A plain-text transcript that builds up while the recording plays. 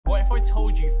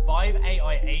told you 5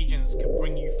 AI agents could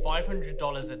bring you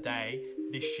 $500 a day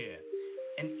this year,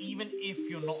 and even if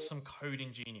you're not some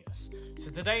coding genius.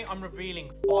 So today I'm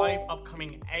revealing 5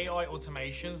 upcoming AI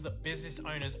automations that business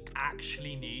owners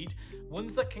actually need,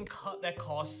 ones that can cut their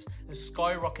costs and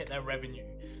skyrocket their revenue.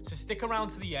 So stick around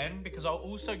to the end because I'll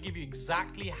also give you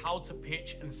exactly how to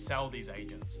pitch and sell these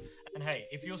agents. And hey,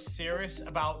 if you're serious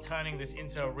about turning this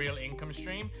into a real income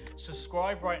stream,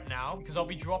 subscribe right now because I'll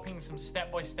be dropping some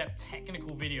step-by-step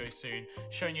technical videos soon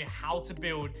showing you how to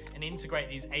build and integrate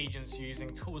these agents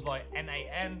using tools like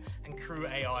NAN and Crew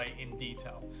AI in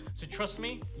detail. So trust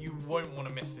me, you won't want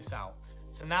to miss this out.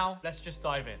 So now let's just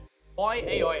dive in. Why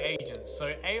AI agents?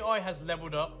 So AI has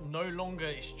leveled up. No longer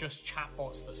it's just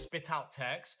chatbots that spit out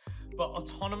text, but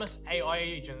autonomous AI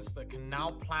agents that can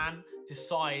now plan,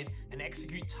 decide, and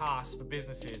execute tasks for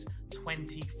businesses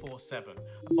 24/7.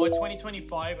 And by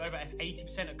 2025, over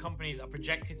 80% of companies are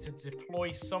projected to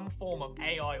deploy some form of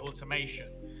AI automation.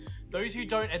 Those who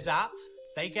don't adapt,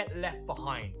 they get left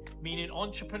behind, meaning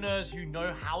entrepreneurs who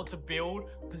know how to build,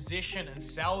 position, and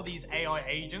sell these AI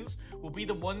agents will be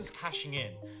the ones cashing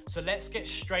in. So let's get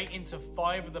straight into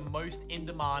 5 of the most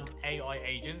in-demand AI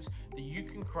agents that you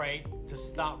can create to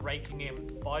start raking in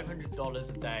 $500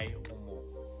 a day or more.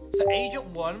 So agent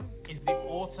 1 is the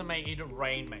automated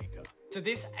rainmaker. So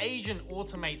this agent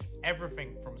automates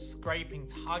everything from scraping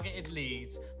targeted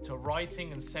leads to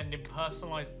writing and sending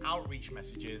personalized outreach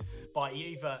messages by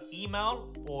either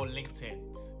email or LinkedIn,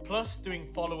 plus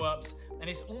doing follow-ups, and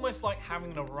it's almost like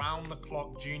having an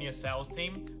around-the-clock junior sales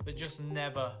team that just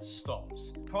never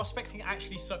stops. Prospecting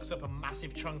actually sucks up a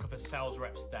massive chunk of a sales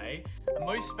rep's day, and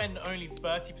most spend only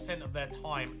 30% of their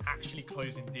time actually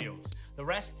closing deals. The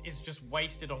rest is just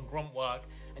wasted on grunt work,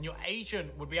 and your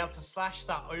agent would be able to slash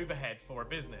that overhead for a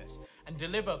business and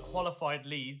deliver qualified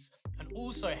leads and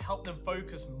also help them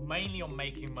focus mainly on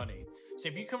making money. So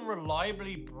if you can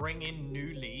reliably bring in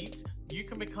new leads, you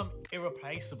can become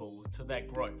irreplaceable to their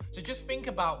growth. So just think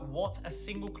about what a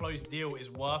single closed deal is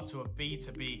worth to a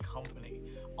B2B company.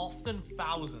 Often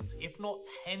thousands, if not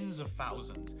tens of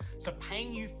thousands. So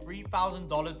paying you $3,000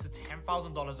 to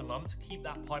 $10,000 a month to keep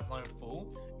that pipeline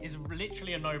full is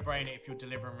literally a no-brainer if you're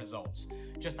delivering results.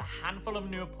 Just a handful of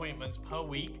new appointments per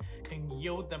week can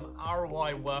yield them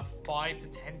ROI worth 5 to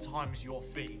 10 times your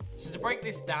fee. So to break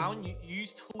this down, you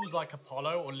use tools like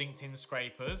Apollo or LinkedIn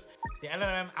scrapers. The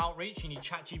LLM outreach, you need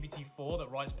ChatGPT-4 that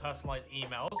writes personalized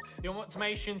emails. The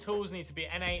automation tools need to be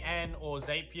NAN or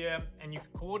Zapier, and you can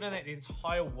coordinate the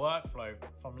entire workflow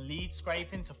from lead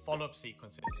scraping to follow-up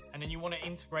sequences. And then you want to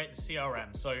integrate the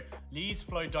CRM, so leads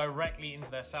flow directly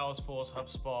into their Salesforce,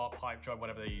 HubSpot, Pipedrive,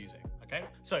 whatever they're using. Okay,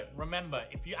 so remember,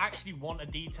 if you actually want a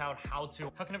detailed how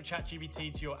to hook up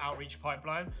ChatGPT to your outreach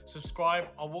pipeline, subscribe.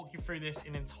 I'll walk you through this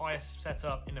in entire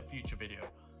setup in a future video.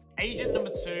 Agent number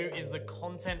 2 is the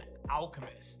content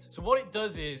alchemist. So what it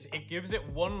does is it gives it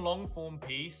one long form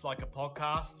piece like a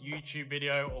podcast, YouTube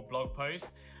video, or blog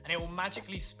post, and it will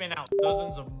magically spin out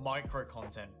dozens of micro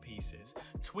content pieces,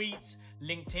 tweets,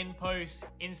 LinkedIn posts,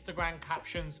 Instagram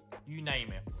captions, you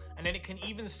name it. And then it can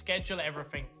even schedule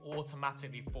everything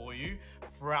automatically for you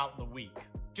throughout the week.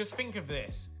 Just think of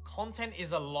this. Content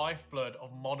is a lifeblood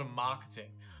of modern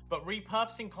marketing, but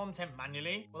repurposing content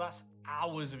manually, well, that's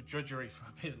hours of drudgery for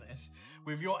a business.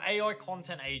 With your AI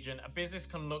content agent, a business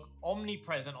can look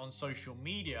omnipresent on social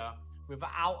media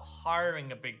without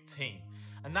hiring a big team.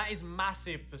 And that is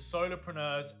massive for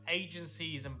solopreneurs,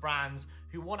 agencies, and brands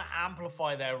who want to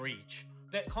amplify their reach.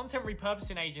 The content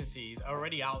repurposing agencies are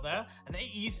already out there, and they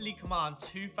easily command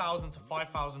 $2,000 to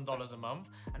 $5,000 a month,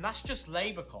 and that's just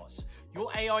labor costs.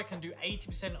 Your AI can do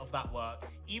 80% of that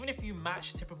work. Even if you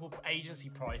match typical agency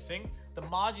pricing, the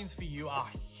margins for you are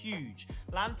huge.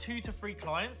 Land 2 to 3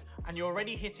 clients, and you're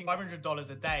already hitting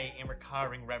 $500 a day in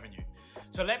recurring revenue.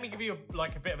 So let me give you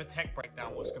a bit of a tech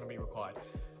breakdown, what's going to be required.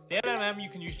 The LLM, you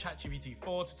can use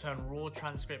ChatGPT-4 to turn raw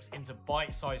transcripts into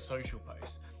bite-sized social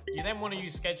posts. You then want to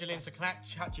use scheduling, so connect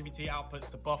ChatGPT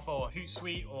outputs to Buffer or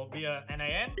Hootsuite or via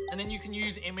NAN. And then you can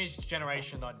use image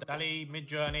generation like DALL-E,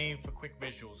 Midjourney for quick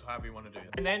visuals, however you want to do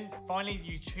it. And then finally,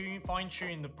 you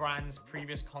fine-tune the brand's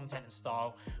previous content and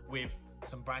style with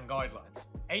some brand guidelines.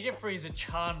 Agent 3 is a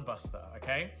churn buster,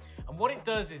 okay? And what it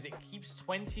does is it keeps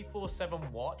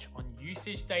 24/7 watch on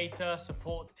usage data,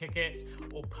 support tickets,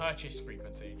 or purchase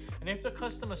frequency. And if the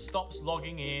customer stops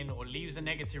logging in or leaves a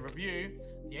negative review,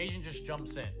 the agent just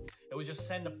jumps in. It will just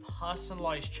send a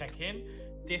personalized check-in,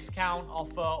 discount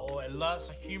offer or alerts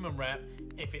a human rep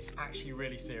if it's actually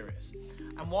really serious.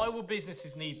 And why will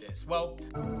businesses need this? Well,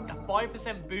 a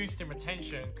 5% boost in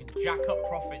retention can jack up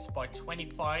profits by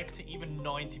 25 to even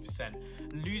 90%.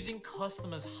 Losing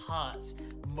customers hurts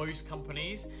most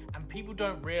companies, and people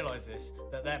don't realize this,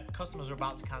 that their customers are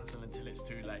about to cancel until it's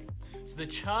too late. So the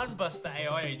Churn Buster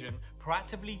AI agent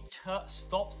proactively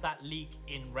stops that leak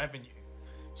in revenue.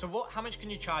 So how much can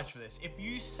you charge for this? If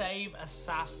you save a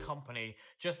SaaS company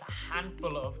just a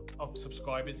handful of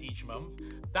subscribers each month,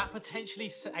 that potentially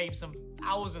saves them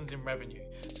thousands in revenue.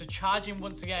 So charging,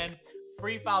 once again,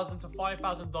 $3,000 to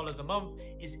 $5,000 a month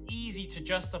is easy to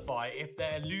justify if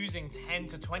they're losing $10,000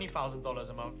 to $20,000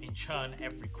 a month in churn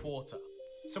every quarter.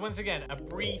 So once again, a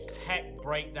brief tech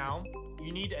breakdown.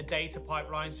 You need a data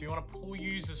pipeline, so you want to pull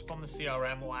users from the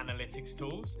CRM or analytics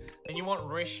tools. Then you want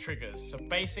risk triggers, so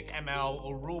basic ML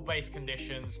or rule-based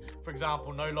conditions. For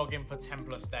example, no login for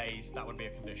 10+ days, that would be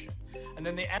a condition. And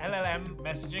then the LLM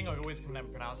messaging, I always can never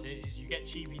pronounce it, is you get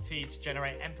GPT to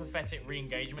generate empathetic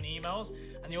re-engagement emails.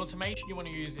 And the automation you want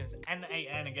to use is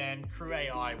NAN again, Crew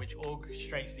AI, which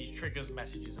orchestrates these triggers,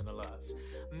 messages, and alerts.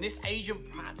 And this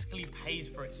agent practically pays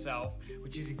for itself,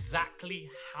 which is exactly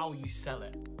how you sell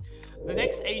it. The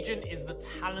next agent is the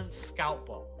Talent Scout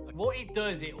Bot. What it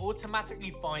does, it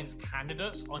automatically finds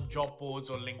candidates on job boards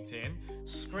or LinkedIn,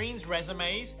 screens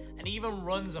resumes, and even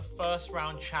runs a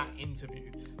first-round chat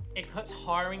interview. It cuts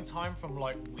hiring time from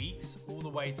like weeks all the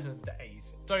way to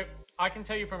days. So I can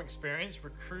tell you from experience,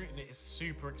 recruiting is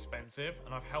super expensive,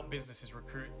 and I've helped businesses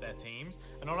recruit their teams.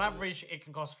 And on average, it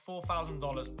can cost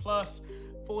 $4,000 plus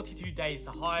 42 days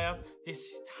to hire.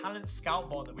 This Talent Scout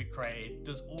Bot that we created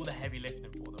does all the heavy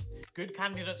lifting for them. Good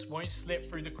candidates won't slip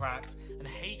through the cracks, and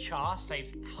HR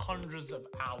saves hundreds of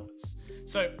hours.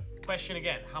 So, question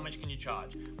again, how much can you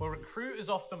charge? Well, recruiters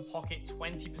often pocket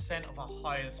 20% of a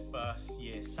hire's first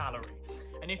year salary.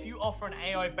 And if you offer an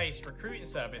AI-based recruiting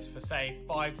service for say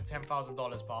 $5,000 to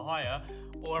 $10,000 per hire,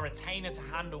 or a retainer to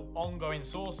handle ongoing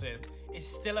sourcing, it's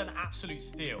still an absolute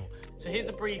steal. So here's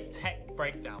a brief tech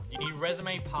breakdown. You need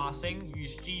resume parsing,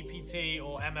 use GPT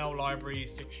or ML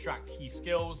libraries to extract key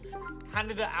skills,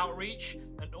 candidate outreach,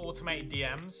 and automated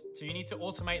DMs. So you need to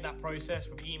automate that process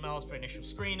with emails for initial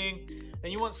screening.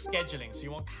 Then you want scheduling, so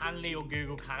you want Calendly or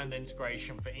Google Calendar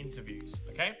integration for interviews,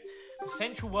 okay? The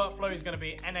central workflow is going to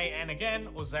be NAN again,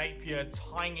 or Zapier,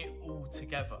 tying it all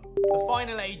together. The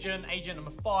final agent, agent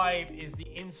number 5, is the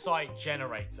Insight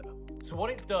Generator. So what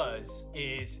it does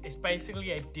is it's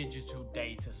basically a digital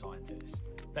data scientist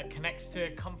that connects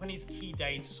to companies' key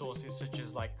data sources such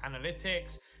as like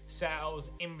analytics,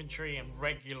 sales, inventory, and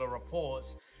regular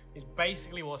reports. Is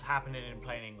basically what's happening in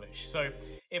plain English. So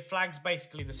it flags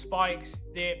basically the spikes,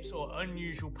 dips, or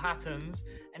unusual patterns,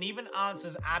 and even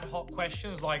answers ad hoc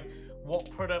questions like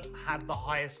what product had the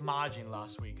highest margin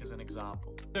last week, as an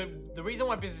example. So the reason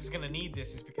why business is going to need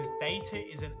this is because data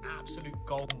is an absolute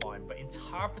gold mine, but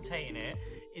interpreting it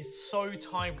is so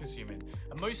time consuming.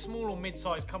 And most small or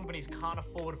mid-sized companies can't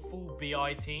afford full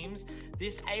BI teams.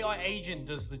 This AI agent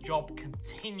does the job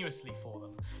continuously for them.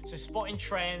 So spotting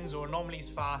trends or anomalies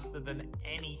faster than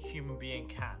any human being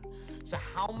can. So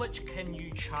how much can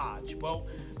you charge? Well,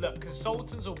 look,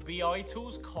 consultants or BI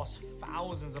tools cost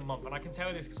thousands a month. And I can tell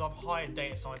you this because I've hired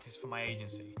data scientists for my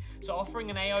agency. So offering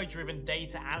an AI-driven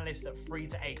data analyst at $3,000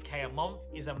 to $8,000 a month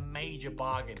is a major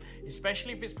bargain,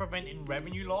 especially if it's preventing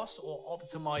revenue loss or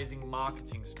optimizing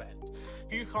marketing spend.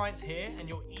 Few clients here and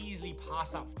you'll easily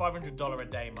pass that $500 a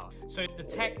day mark. So the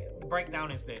tech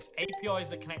breakdown is this: APIs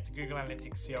that connect to Google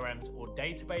Analytics, CRMs, or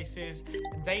databases,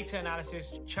 and data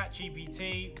analysis,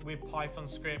 ChatGPT with Python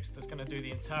scripts that's going to do the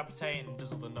interpreting and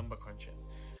does all the number crunching.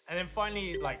 And then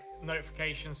finally, like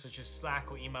notifications such as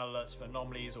Slack or email alerts for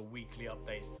anomalies or weekly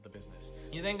updates to the business.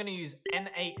 You're then going to use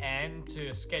NAN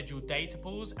to schedule data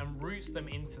pools and routes them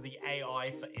into the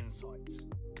AI for insights.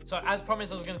 So as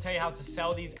promised, I was going to tell you how to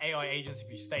sell these AI agents if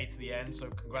you stay to the end. So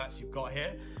congrats, you've got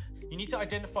here. You need to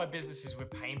identify businesses with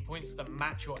pain points that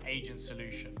match your agent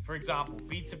solution. For example,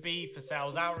 B2B for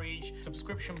sales outreach,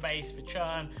 subscription-based for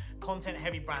churn,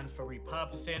 content-heavy brands for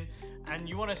repurposing, and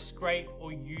you want to scrape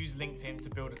or use LinkedIn to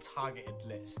build a targeted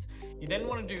list. You then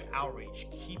want to do outreach.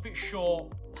 Keep it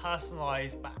short,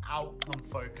 personalized, but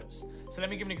outcome-focused. So let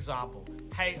me give an example.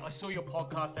 Hey, I saw your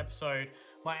podcast episode.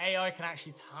 My AI can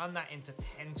actually turn that into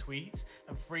 10 tweets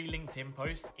and 3 LinkedIn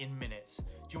posts in minutes. Do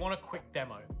you want a quick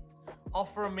demo?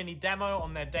 offer a mini demo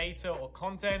on their data or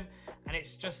content, and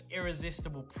it's just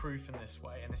irresistible proof in this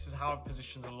way. And this is how I've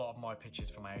positioned a lot of my pitches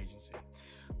for my agency.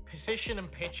 Position and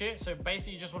pitch it. So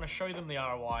basically you just want to show them the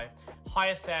ROI,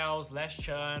 higher sales, less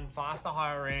churn, faster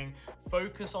hiring,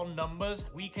 focus on numbers.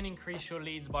 We can increase your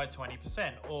leads by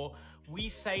 20%, or we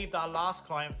saved our last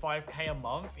client 5K a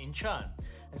month in churn,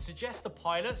 and suggest a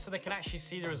pilot so they can actually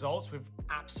see the results with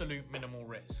absolute minimal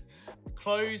risk.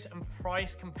 Close and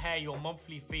price compare your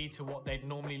monthly fee to what they'd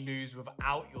normally lose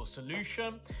without your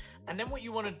solution. And then what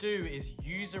you want to do is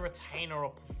use a retainer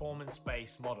or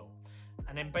performance-based model.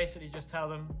 And then basically just tell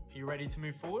them, are you ready to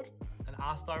move forward? And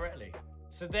ask directly.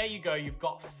 So there you go, you've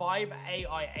got 5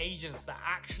 AI agents that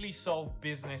actually solve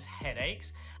business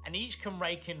headaches, and each can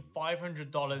rake in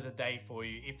 $500 a day for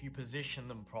you if you position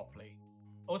them properly.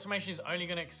 Automation is only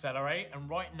going to accelerate, and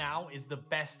right now is the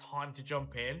best time to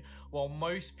jump in while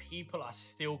most people are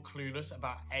still clueless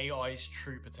about AI's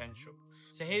true potential.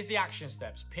 So here's the action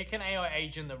steps. Pick an AI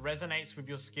agent that resonates with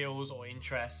your skills or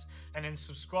interests, and then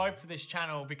subscribe to this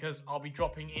channel because I'll be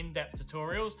dropping in-depth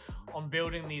tutorials on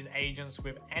building these agents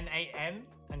with NAN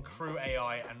and Crew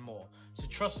AI and more. So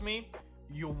trust me,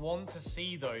 you'll want to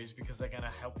see those because they're going to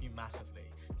help you massively.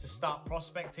 To start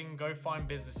prospecting, go find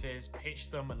businesses,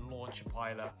 pitch them and launch a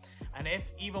pilot. And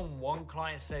if even one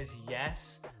client says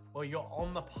yes, well, you're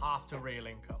on the path to real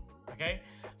income. Okay,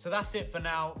 so that's it for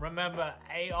now. Remember,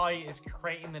 AI is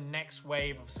creating the next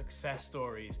wave of success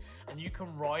stories, and you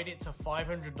can ride it to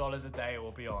 $500 a day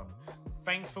or beyond.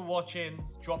 Thanks for watching.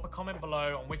 Drop a comment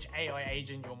below on which AI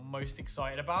agent you're most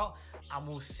excited about, and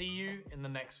we'll see you in the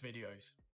next videos.